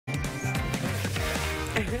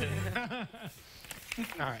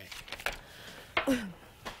All right.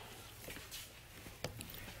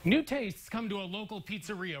 New tastes come to a local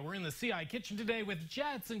pizzeria. We're in the CI kitchen today with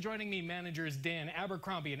Jets, and joining me, managers Dan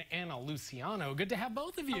Abercrombie and Anna Luciano. Good to have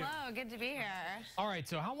both of you. Hello, good to be here. All right,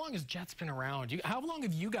 so how long has Jets been around? How long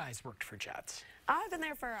have you guys worked for Jets? I've been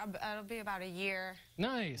there for, it'll be about a year.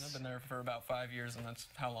 Nice. I've been there for about 5 years, and that's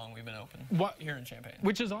how long we've been open here in Champaign.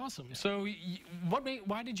 Which is awesome. Yeah. So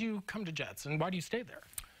why did you come to Jets, and why do you stay there?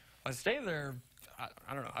 I stayed there.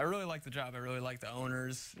 I don't know. I really like the job. I really like the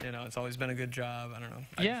owners. You know, it's always been a good job. I don't know.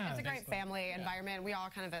 It's a great family environment. We all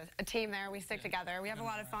kind of a team there. We stick together. We have a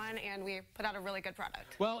lot of fun, and we put out a really good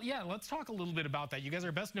product. Well, yeah, let's talk a little bit about that. You guys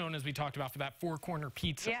are best known, as we talked about, for that four-corner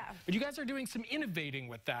pizza. Yeah. But you guys are doing some innovating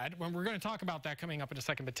with that. When we're going to talk about that coming up in a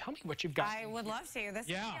second. But tell me what you've got. I would love to. This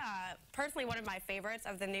is personally one of my favorites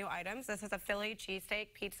of the new items. This is a Philly cheesesteak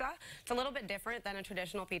pizza. It's a little bit different than a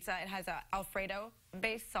traditional pizza. It has a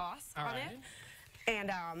Alfredo-based sauce on it.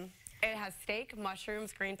 And it has steak,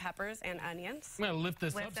 mushrooms, green peppers, and onions. I'm going to lift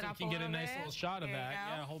this up so you can get a nice little shot of that.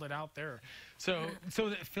 Yeah, hold it out there. So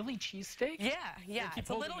the Philly cheesesteak? Yeah.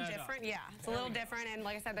 It's a little different. Yeah, it's a little different. And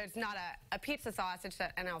like I said, there's not a pizza sauce. It's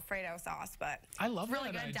an Alfredo sauce. But I love it's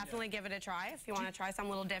really that good. idea. Definitely give it a try if you want to try something a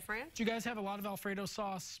little different. Do you guys have a lot of Alfredo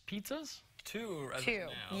sauce pizzas? Two.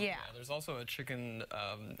 Yeah. There's also a chicken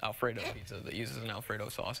Alfredo pizza that uses an Alfredo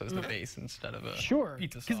sauce as the base instead of a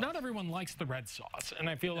pizza sauce. Because not everyone likes the red sauce, and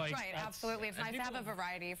I feel like absolutely. It's nice to have a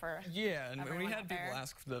variety for. Yeah, and we had people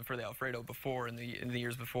ask for the Alfredo before in the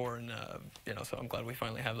years before, and you know, so I'm glad we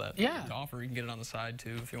finally have that to offer. You can get it on the side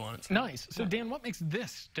too if you want it. Nice. So Dan, what makes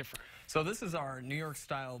this different? So this is our New York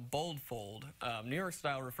style bold fold. New York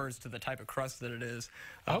style refers to the type of crust that it is.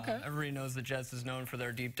 Everybody knows that Jets is known for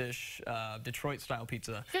their deep dish Detroit style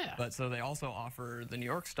pizza. Yeah. But so they also offer the New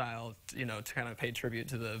York style, you know, to kind of pay tribute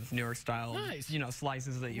to the New York style, you know,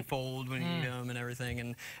 slices that you fold when you eat them and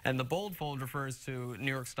everything. And the bold fold refers to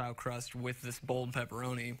New York style crust with this bold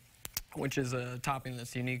pepperoni, which is a topping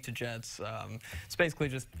that's unique to Jets. It's basically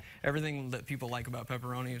just everything that people like about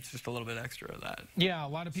pepperoni. It's just a little bit extra of that. Yeah, a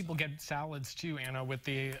lot of people get salads too, Anna, with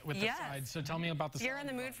the sides. So tell me about the salad. If you're in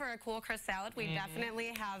the mood for a cool crisp salad, we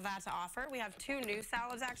definitely have that to offer. We have two new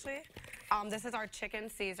salads, actually. This is our chicken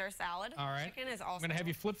Caesar salad. All right. Chicken is also. I'm going to have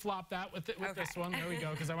you flip-flop that with this one. There we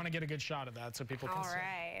go, because I want to get a good shot of that so people can see. All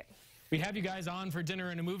right. We have you guys on for dinner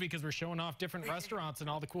and a movie because we're showing off different restaurants and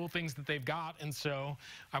all the cool things that they've got, and so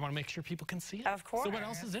I want to make sure people can see it. Of course. So what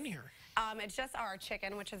else is in here? It's just our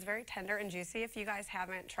chicken, which is very tender and juicy. If you guys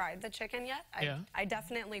haven't tried the chicken yet, I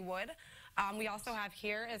definitely would. We also have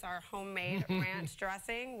here is our homemade ranch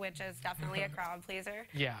dressing, which is definitely a crowd pleaser.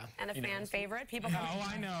 Yeah. And a fan favorite. People come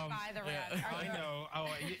I know. Buy the ranch. I know.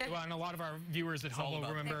 Well, and a lot of our viewers at home will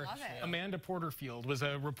remember Amanda Porterfield was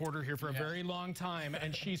a reporter here for a very long time,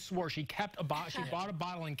 and she swore she bought a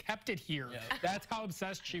bottle and kept it here. That's how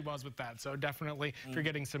obsessed she was with that. So definitely, if you're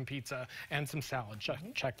getting some pizza and some salad,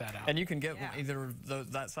 check that out. And you can get either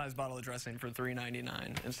that size bottle of dressing for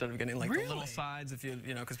 $3.99 instead of getting like the little sides, if you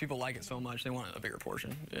know, because people like it so much, they want a bigger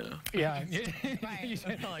portion. Yeah.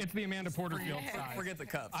 It's the Amanda Porterfield size. Forget the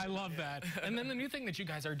cups. I love that. And then the new thing that you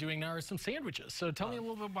guys are doing now are some sandwiches. So tell me a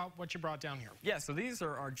little bit about what you brought down here. Yeah, so these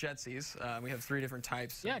are our Jetsies. We have 3 different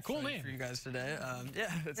types. Yeah, cool name for you guys today.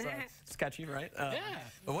 It's sketchy, right?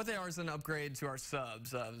 But what they are is an upgrade to our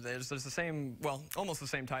subs. There's the same, well, almost the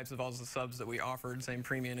same types of all the subs that we offered, same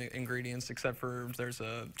premium ingredients, except for there's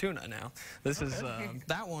a tuna now. This is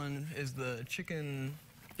that one is the chicken.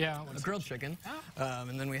 Yeah, a grilled chicken.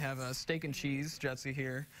 And then we have a steak and cheese Jetsie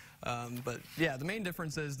here. But yeah, the main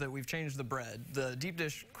difference is that we've changed the bread. The deep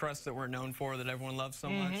dish crust that we're known for, that everyone loves so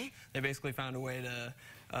much, they basically found a way to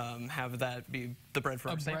have that be the bread for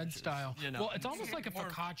our bread style. You know? Well, it's almost like a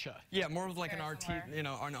focaccia. Yeah, more of like an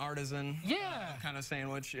artisan kind of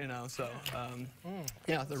sandwich, you know. So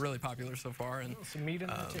yeah, they're really popular so far. And some meat in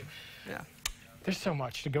there too. Yeah. There's so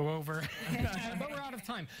much to go over, but we're out of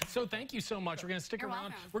time. So thank you so much. We're going to stick around.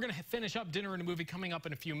 Welcome. We're going to finish up dinner and a movie coming up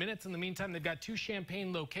in a few minutes. In the meantime, they've got 2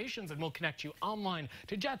 Champaign locations, and we'll connect you online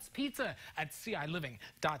to Jets Pizza at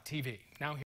CILiving.tv. Now.